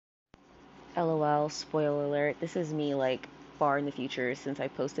LOL, spoiler alert. This is me like far in the future since I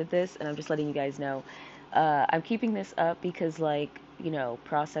posted this, and I'm just letting you guys know. I'm keeping this up because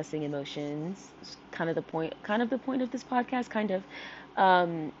processing emotions is kind of the point of this podcast, kind of.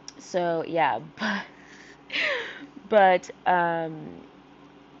 So yeah, but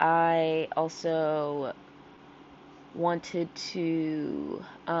I also wanted to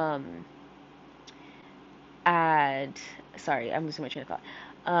add. Sorry, I'm losing my train of thought.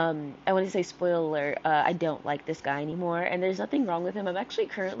 I wanted to say spoiler alert. I don't like this guy anymore, and there's nothing wrong with him. I'm actually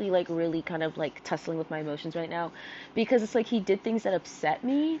currently like really kind of like tussling with my emotions right now, because it's like he did things that upset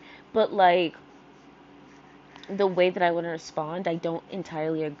me, but like the way that I want to respond, I don't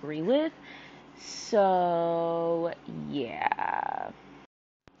entirely agree with. So yeah.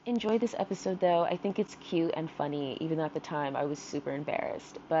 Enjoy this episode though. I think it's cute and funny, even though at the time I was super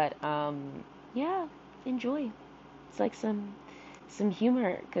embarrassed. But yeah, enjoy. It's like some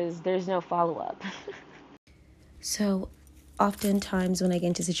humor because there's no follow up. So, oftentimes when I get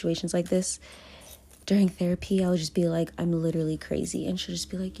into situations like this during therapy, I'll just be like, I'm literally crazy. And she'll just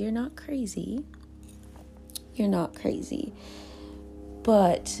be like, You're not crazy. You're not crazy.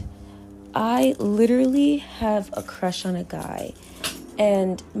 But I literally have a crush on a guy.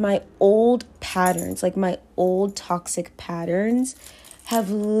 And my old patterns, like my old toxic patterns, have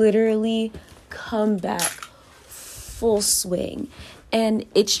literally come back full swing. And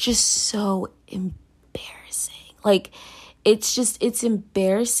it's just so embarrassing. Like, it's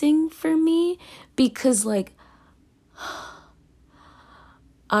embarrassing for me because, like,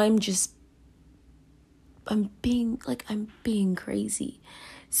 I'm just, I'm being crazy.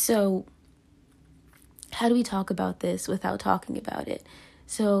 So, how do we talk about this without talking about it?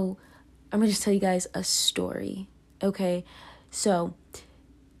 So, I'm gonna just tell you guys a story, okay? So,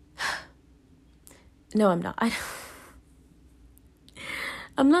 no, I'm not.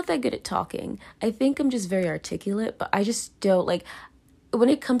 I'm not that good at talking. I think I'm just very articulate, but I just don't like when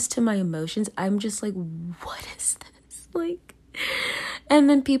it comes to my emotions, I'm just like, what is this? Like, and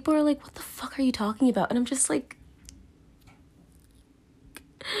then people are like, what the fuck are you talking about? And I'm just like,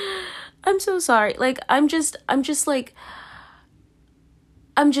 I'm so sorry. Like, I'm just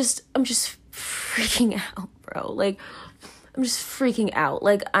freaking out, bro. Like, I'm just freaking out.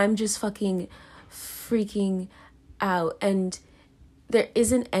 Like, I'm just fucking freaking out. And there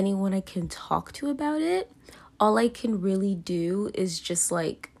isn't anyone I can talk to about it. All I can really do is just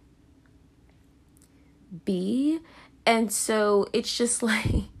like be. And so it's just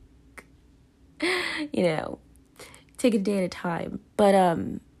like, take a day at a time. But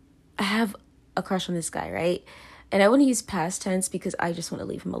I have a crush on this guy, right? And I want to use past tense because I just want to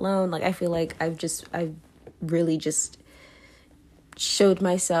leave him alone. Like, I feel like I've really just showed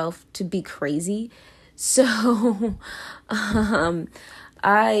myself to be crazy. So, um,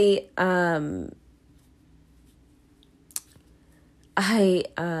 I, um, I,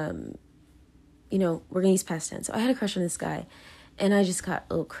 we're gonna use past tense. So I had a crush on this guy and I just got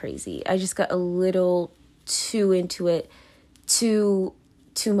a little crazy. I just got a little too into it, too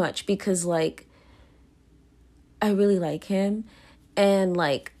much because like, I really like him and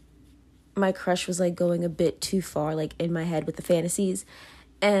like my crush was like going a bit too far like in my head with the fantasies.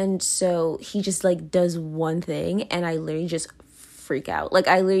 And so he just like does one thing and I literally just freak out. Like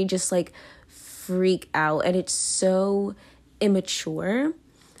I literally just like freak out and it's so immature,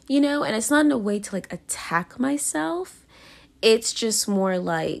 and it's not in a way to like attack myself. It's just more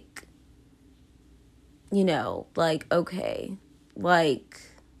like, like, okay, like,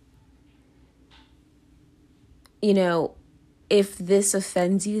 if this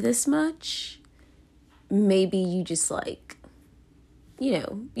offends you this much, maybe you just like, you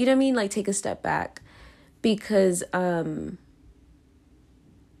know what I mean? Like take a step back because, I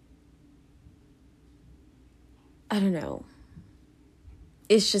don't know.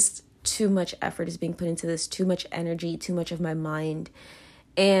 It's just too much effort is being put into this, too much energy, too much of my mind.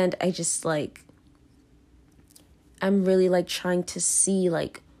 And I just like, I'm really like trying to see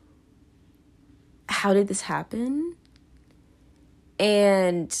like, how did this happen?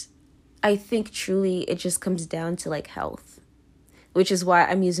 And I think truly it just comes down to like health, which is why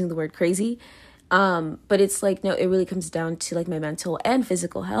I'm using the word crazy. But it's like, no, it really comes down to like my mental and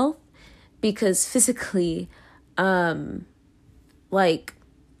physical health because physically, like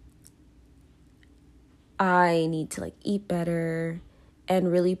I need to like eat better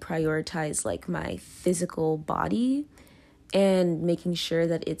and really prioritize like my physical body and making sure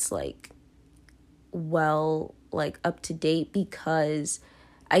that it's like well, like up to date because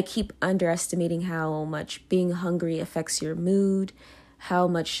I keep underestimating how much being hungry affects your mood, how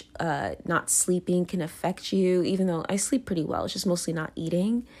much not sleeping can affect you, even though I sleep pretty well. It's just mostly not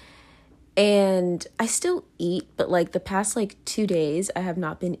eating. And I still eat, but like the past like 2 days, I have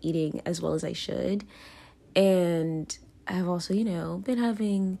not been eating as well as I should. And I've also,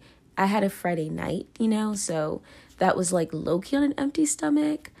 I had a Friday night, so that was like low key on an empty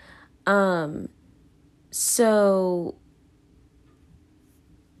stomach. So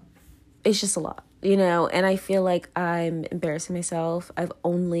it's just a lot, and I feel like I'm embarrassing myself. I've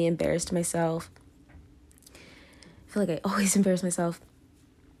only embarrassed myself. I feel like I always embarrass myself.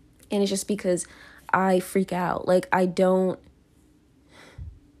 And it's just because I freak out. Like,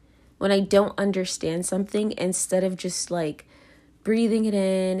 when I don't understand something, instead of just like breathing it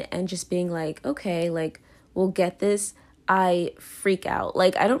in and just being like, okay, like, we'll get this, I freak out.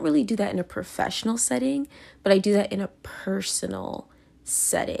 Like, I don't really do that in a professional setting, but I do that in a personal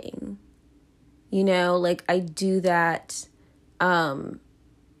setting. Like I do that when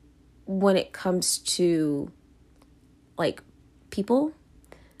it comes to like people.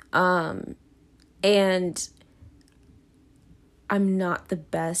 And I'm not the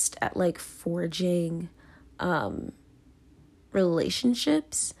best at like forging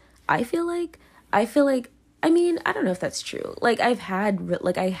relationships. I feel like I mean, I don't know if that's true. Like I've had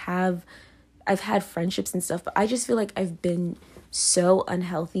friendships and stuff, but I just feel like I've been so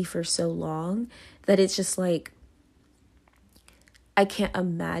unhealthy for so long that it's just like I can't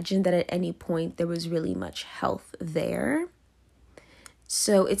imagine that at any point there was really much health there.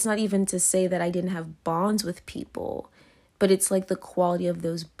 So it's not even to say that I didn't have bonds with people, but it's like the quality of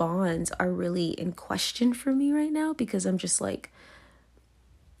those bonds are really in question for me right now, because I'm just like,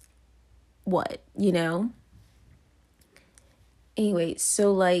 what, Anyway,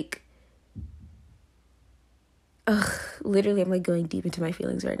 so like, literally I'm like going deep into my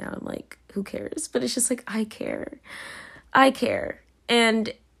feelings right now. I'm like, who cares? But it's just like, I care.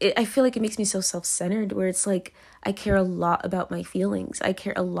 And I feel like it makes me so self-centered, where it's like, I care a lot about my feelings. I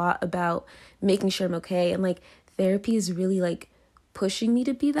care a lot about making sure I'm okay. And like, therapy is really like pushing me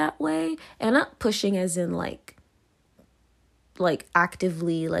to be that way. And not pushing as in like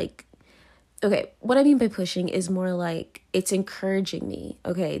actively, like, okay, what I mean by pushing is more like it's encouraging me,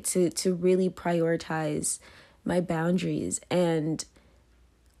 okay, to really prioritize my boundaries, and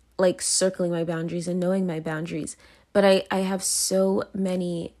like circling my boundaries and knowing my boundaries. But I have so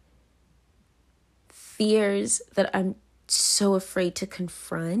many fears that I'm so afraid to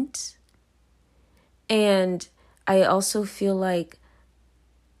confront. And I also feel like,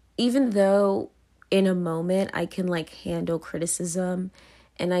 even though in a moment I can like handle criticism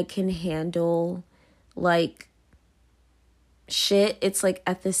and I can handle like shit, it's like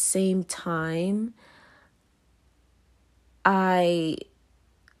at the same time,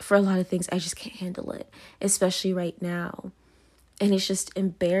 for a lot of things, I just can't handle it, especially right now. And it's just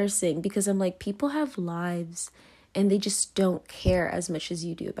embarrassing, because I'm like, people have lives and they just don't care as much as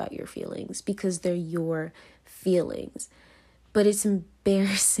you do about your feelings, because they're your feelings. But it's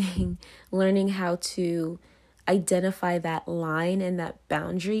embarrassing learning how to identify that line and that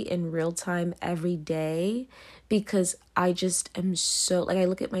boundary in real time every day, because I just am so, like, I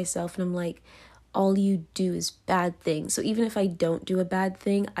look at myself and I'm like, all you do is bad things. So even if I don't do a bad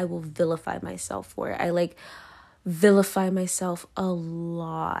thing, I will vilify myself for it. I like vilify myself a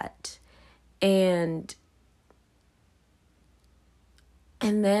lot. And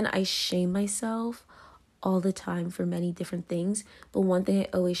then I shame myself all the time for many different things. But one thing I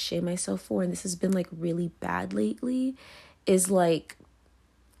always shame myself for, and this has been like really bad lately, is like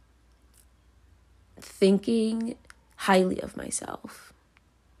thinking highly of myself.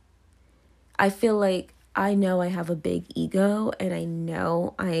 I feel like I know I have a big ego, and I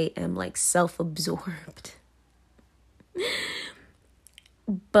know I am like self-absorbed.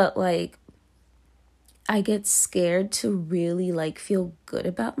 But like, I get scared to really like feel good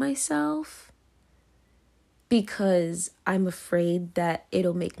about myself, because I'm afraid that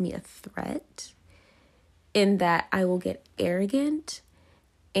it'll make me a threat, in that I will get arrogant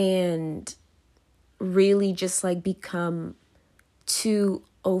and really just like become too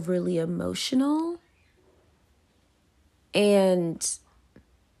overly emotional and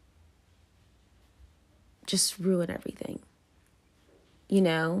just ruin everything, you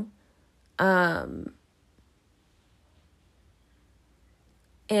know? And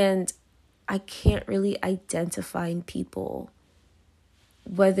I can't really identify in people,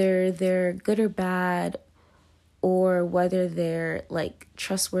 whether they're good or bad, or whether they're like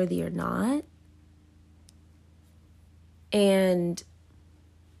trustworthy or not. And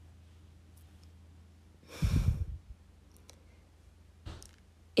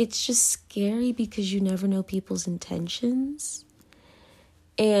it's just scary, because you never know people's intentions.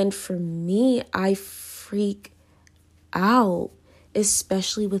 And for me, I freak out,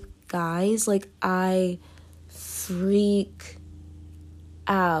 especially with guys, like, I freak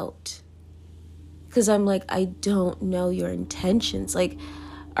out. Because I'm like, I don't know your intentions. Like,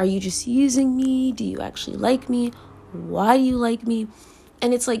 are you just using me? Do you actually like me? Why do you like me?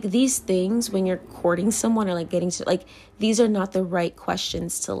 And it's like these things when you're courting someone or like getting to, like, these are not the right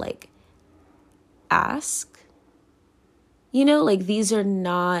questions to like ask. You know, like, these are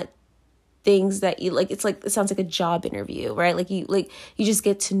not things that you like. It's like, it sounds like a job interview, right? Like you just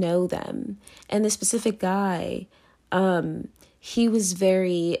get to know them. And the specific guy, he was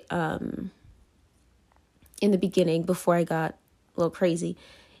very in the beginning, before I got a little crazy,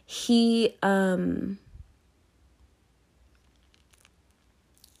 he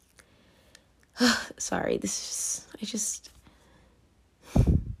sorry,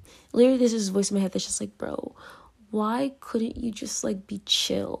 literally there's this voice in my head that's just like, bro, why couldn't you just like be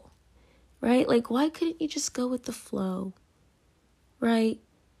chill? Right? Like, why couldn't you just go with the flow? Right?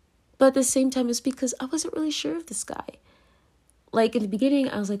 But at the same time, it's because I wasn't really sure of this guy. Like, in the beginning,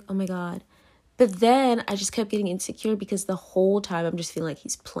 I was like, oh my God. But then I just kept getting insecure because the whole time I'm just feeling like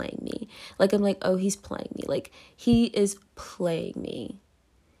he's playing me. Like, I'm like, oh, he's playing me. Like, he is playing me.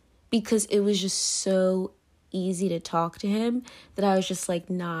 Because it was just so easy to talk to him that I was just like,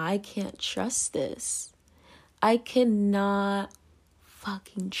 nah, I can't trust this. I cannot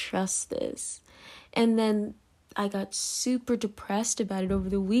fucking trust this. And then I got super depressed about it over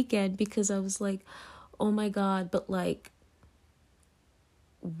the weekend because I was like, oh my God, but like,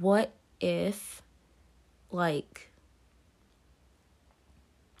 what if, like,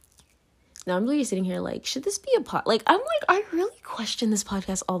 now I'm really sitting here like, should this be a like, I'm like, I really question this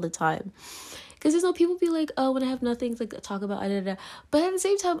podcast all the time. Because there's no people be like, oh, when I have nothing to like, talk about, but at the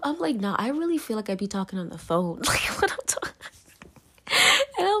same time, I'm like, nah, I really feel like I'd be talking on the phone. Like, when I'm talking.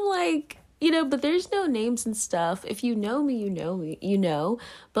 And I'm like, you know, but there's no names and stuff. If you know me, you know,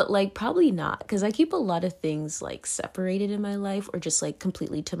 but like, probably not. Because I keep a lot of things like separated in my life or just like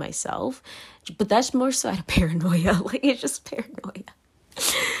completely to myself. But that's more so out of paranoia. Like, it's just paranoia.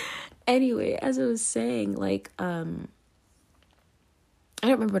 Anyway, as I was saying, like, I don't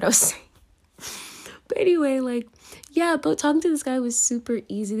remember what I was saying. But anyway, like, yeah, but talking to this guy was super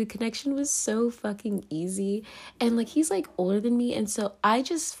easy. The connection was so fucking easy. And, like, he's, like, older than me. And so I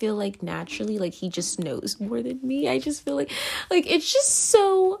just feel like naturally, like, he just knows more than me. I just feel like, it's just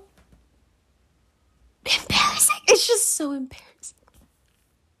so embarrassing. It's just so embarrassing.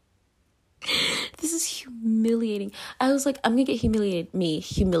 This is humiliating. I was like, I'm gonna get humiliated. Me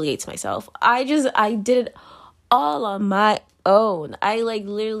humiliates myself. I did it all on my own. I like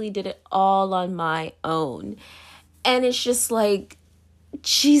literally did it all on my own. And it's just like,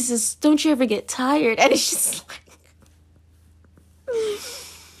 Jesus, don't you ever get tired? And it's just like,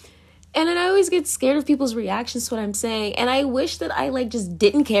 and then I always get scared of people's reactions to what I'm saying. And I wish that I like just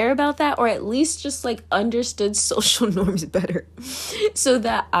didn't care about that, or at least just like understood social norms better so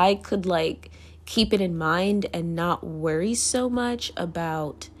that I could like keep it in mind and not worry so much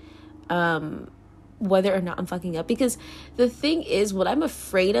about whether or not I'm fucking up. Because the thing is, what I'm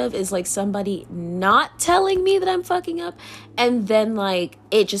afraid of is like somebody not telling me that I'm fucking up and then like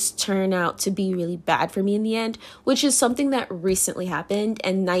it just turned out to be really bad for me in the end, which is something that recently happened.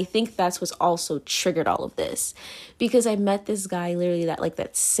 And I think that's what's also triggered all of this, because I met this guy literally I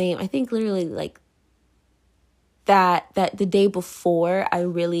think literally like that the day before I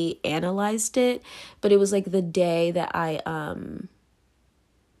really analyzed it, but it was like the day that I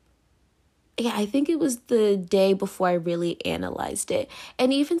think it was the day before I really analyzed it.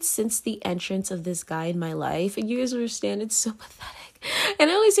 And even since the entrance of this guy in my life, and you guys understand, it's so pathetic.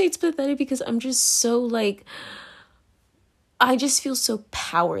 And I always say it's pathetic because I'm just so like, I just feel so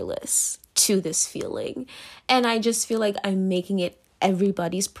powerless to this feeling. And I just feel like I'm making it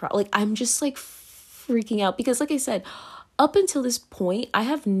everybody's like, I'm just like freaking out because like I said, up until this point, I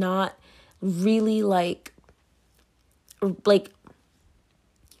have not really like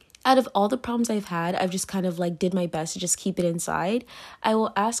out of all the problems I've had, I've just kind of like did my best to just keep it inside. I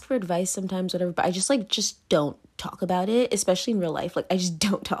will ask for advice sometimes, whatever, but I just don't talk about it, especially in real life. Like, I just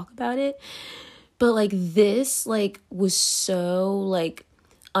don't talk about it. But like this, like, was so like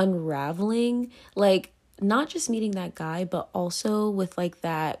unraveling, like not just meeting that guy, but also with like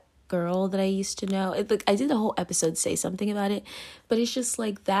that girl that I used to know. Like, I did the whole episode say something about it, but it's just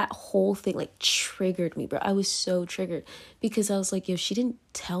like that whole thing like triggered me, bro. I was so triggered because I was like, yo, she didn't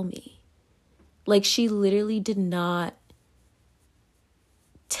tell me. Like, she literally did not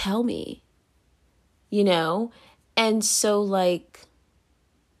tell me, you know? And so like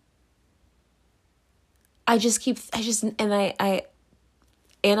I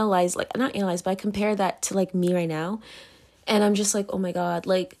analyze, like, not analyze, but I compare that to like me right now. And I'm just like, oh my God,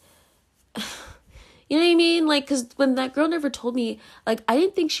 like, You know what I mean? Like, because when that girl never told me, like, I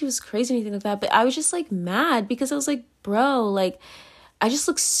didn't think she was crazy or anything like that, but I was just, like, mad because I was like, bro, like, I just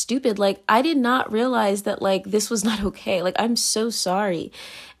look stupid. Like, I did not realize that, like, this was not okay. Like, I'm so sorry.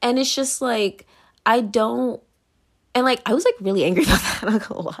 And it's just, like, I don't, and, like, I was, like, really angry about that. I'm not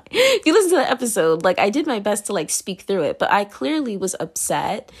gonna lie. If you listen to the episode, like, I did my best to, like, speak through it, but I clearly was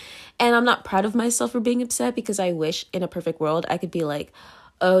upset. And I'm not proud of myself for being upset because I wish in a perfect world I could be like,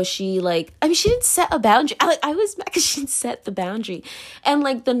 oh, she like, I mean, she didn't set a boundary. I was mad because she didn't set the boundary. And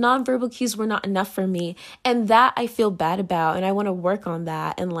like the nonverbal cues were not enough for me. And that I feel bad about. And I want to work on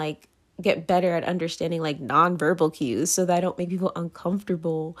that and like get better at understanding like nonverbal cues so that I don't make people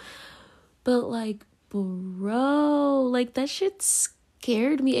uncomfortable. But like, bro, like that shit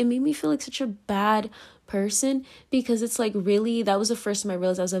scared me. It made me feel like such a bad person because it's like really that was the first time I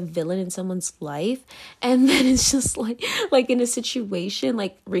realized I was a villain in someone's life. And then it's just like in a situation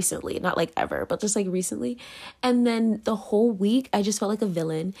like recently, not like ever, but just like recently. And then the whole week I just felt like a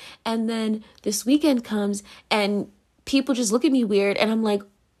villain. And then this weekend comes and people just look at me weird and I'm like,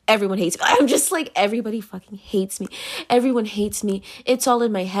 everyone hates me. I'm just like, everybody fucking hates me. Everyone hates me. It's all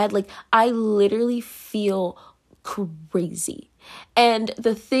in my head. Like, I literally feel crazy. And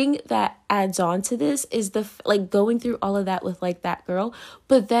the thing that adds on to this is like going through all of that with like that girl,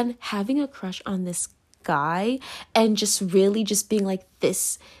 but then having a crush on this guy and just really just being like,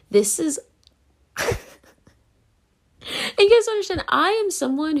 this is, and you guys understand, I am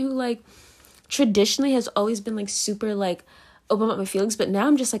someone who like traditionally has always been like super like open about my feelings, but now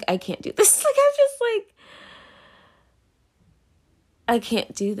I'm just like, I can't do this. Like, I'm just like, I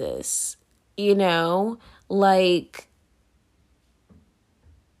can't do this, you know, like,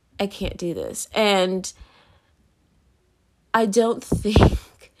 I can't do this. And I don't think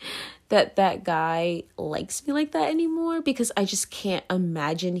that guy likes me like that anymore because I just can't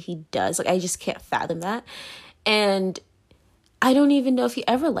imagine he does. Like, I just can't fathom that. And I don't even know if he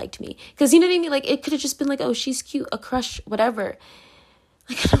ever liked me. Because, you know what I mean? Like, it could have just been like, oh, she's cute, a crush, whatever.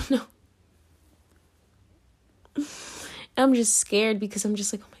 Like, I don't know. I'm just scared because I'm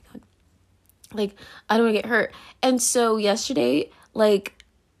just like, oh my God. Like, I don't want to get hurt. And so yesterday, like,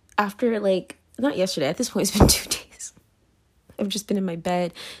 after, like, not yesterday, at this point, it's been 2 days. I've just been in my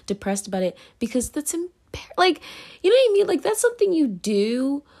bed, depressed about it, because that's like, you know what I mean? Like, that's something you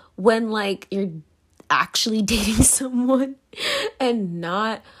do when, like, you're actually dating someone and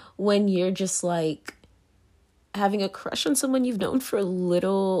not when you're just, like, having a crush on someone you've known for a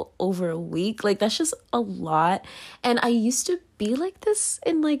little over a week. Like, that's just a lot. And I used to be like this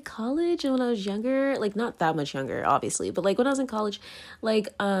in like college and when I was younger, like not that much younger obviously, but like when I was in college, like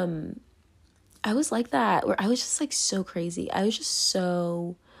I was like that, where I was just like so crazy. I was just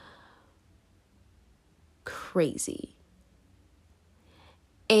so crazy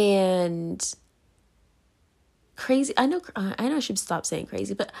and crazy. I know I should stop saying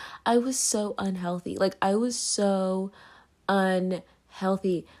crazy, but I was so unhealthy. Like, I was so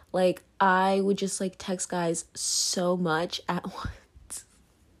unhealthy. Like, I would just like text guys so much at once.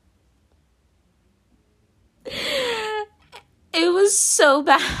 It was so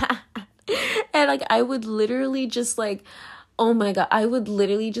bad. And like, I would literally just like, oh my God, I would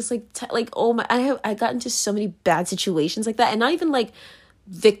literally just like, oh my, I got into so many bad situations like that. And not even like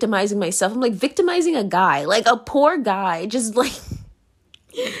victimizing myself. I'm like victimizing a guy, like a poor guy, just like,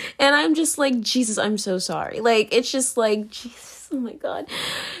 and I'm just like, Jesus, I'm so sorry. Like, it's just like, Jesus, oh my God.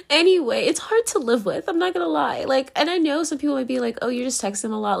 Anyway, it's hard to live with. I'm not gonna lie. Like, and I know some people might be like, oh, you're just texting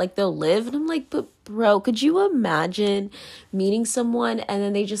them a lot, like they'll live. And I'm like, but bro, could you imagine meeting someone and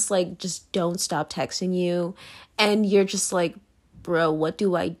then they just like, just don't stop texting you. And you're just like, bro, what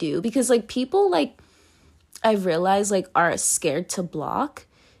do I do? Because like people like, I've realized like are scared to block,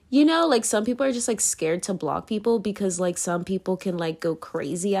 you know, like some people are just like scared to block people because like some people can like go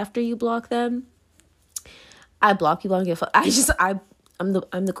crazy after you block them. I block people. I don't give a fuck.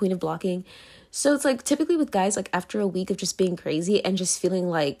 I'm the queen of blocking. So it's like typically with guys, like after a week of just being crazy and just feeling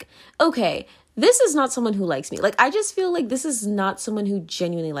like, okay, this is not someone who likes me. Like, I just feel like this is not someone who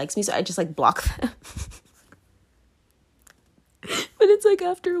genuinely likes me. So I just like block them. But it's like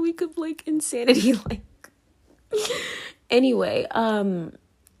after a week of like insanity, like, anyway,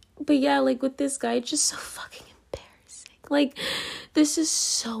 but yeah, like with this guy, it's just so fucking embarrassing. Like, this is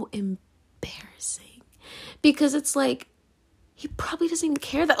so embarrassing because it's like, he probably doesn't even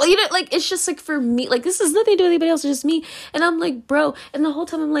care that, like, you know, like, it's just like for me, like, this has nothing to do with anybody else, it's just me. And I'm like, bro, and the whole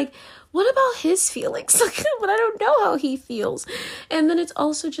time I'm like, what about his feelings? Like, but I don't know how he feels. And then it's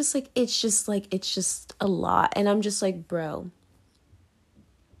also just like, it's just a lot. And I'm just like, bro,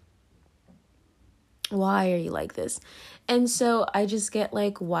 Why are you like this? And so I just get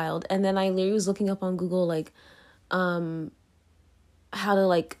like wild. And then I literally was looking up on Google, like, how to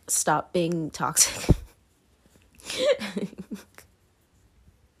like stop being toxic.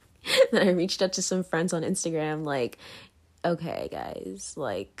 Then I reached out to some friends on Instagram, like, okay, guys,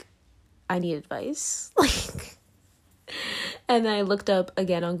 like, I need advice. Like, and then I looked up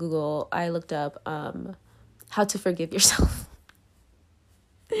again on Google, I looked up how to forgive yourself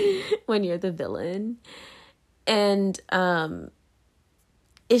when you're the villain. And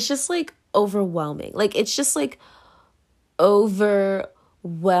it's just like overwhelming. Like, it's just like overwhelming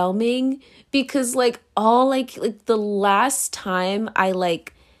because like all like the last time I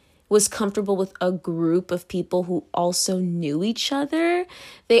like was comfortable with a group of people who also knew each other,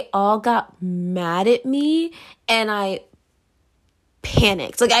 they all got mad at me and I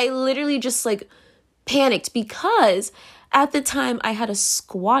panicked. Like I literally just like panicked because at the time I had a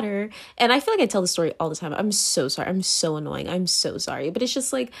squatter, and I feel like I tell the story all the time. I'm so sorry. I'm so annoying. I'm so sorry. But it's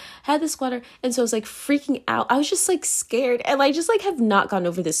just like I had this squatter, and so I was like freaking out. I was just like scared, and I just like have not gotten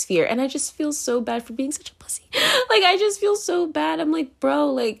over this fear, and I just feel so bad for being such a pussy. Like I just feel so bad. I'm like, bro,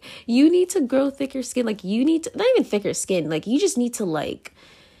 like you need to grow thicker skin. Like you need to, not even thicker skin. Like you just need to like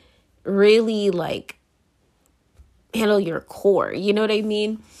really like handle your core. You know what I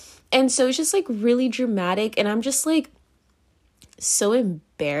mean? And so it's just like really dramatic, and I'm just like so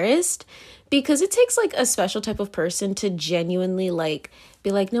embarrassed because it takes like a special type of person to genuinely like be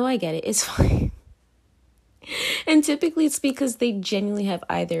like, no, I get it, it's fine. And typically it's because they genuinely have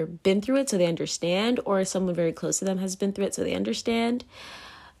either been through it so they understand, or someone very close to them has been through it so they understand.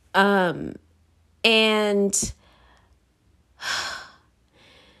 And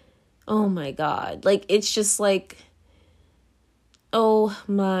oh my God, like it's just like, oh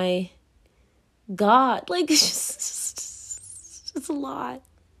my God, like it's a lot.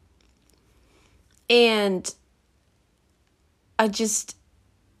 And I just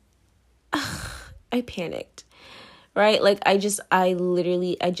I panicked, right? Like I just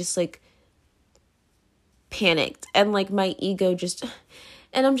like panicked, and like my ego just,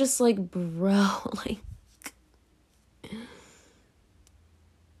 and I'm just like, bro, like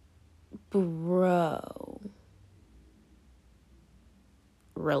bro,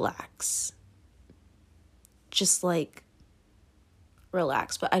 relax. Just like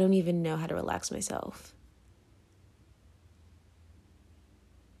relax, but I don't even know how to relax myself.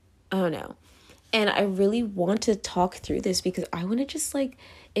 I don't know. And I really want to talk through this because I want to just like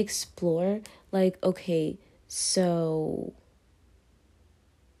explore like, okay, so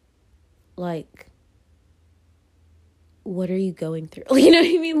like what are you going through? You know what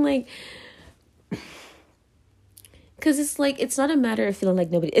I mean? Like, because it's like, it's not a matter of feeling like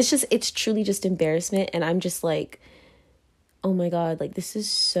nobody, it's truly just embarrassment. And I'm just like, oh my God, like this is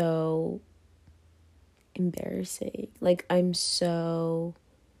so embarrassing. Like I'm so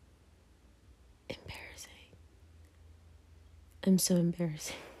embarrassing. I'm so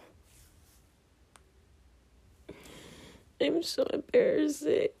embarrassing. I'm so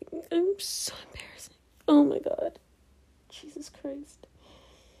embarrassing. I'm so embarrassing. Oh my God. Jesus Christ.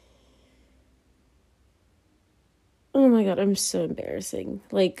 Oh my God, I'm so embarrassing.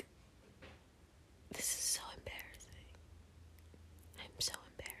 Like, this is so embarrassing. I'm so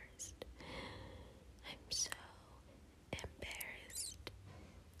embarrassed. I'm so embarrassed.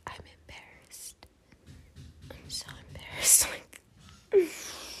 I'm embarrassed. I'm so embarrassed. Like,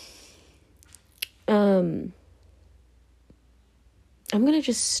 I'm gonna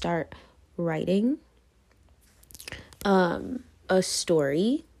just start writing a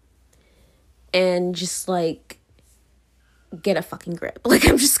story and just like get a fucking grip. Like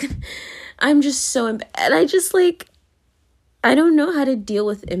I'm just so and I just like, I don't know how to deal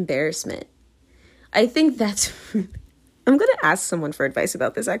with embarrassment. I think that's I'm gonna ask someone for advice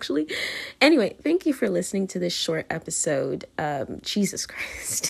about this actually. Anyway, thank you for listening to this short episode. Jesus Christ.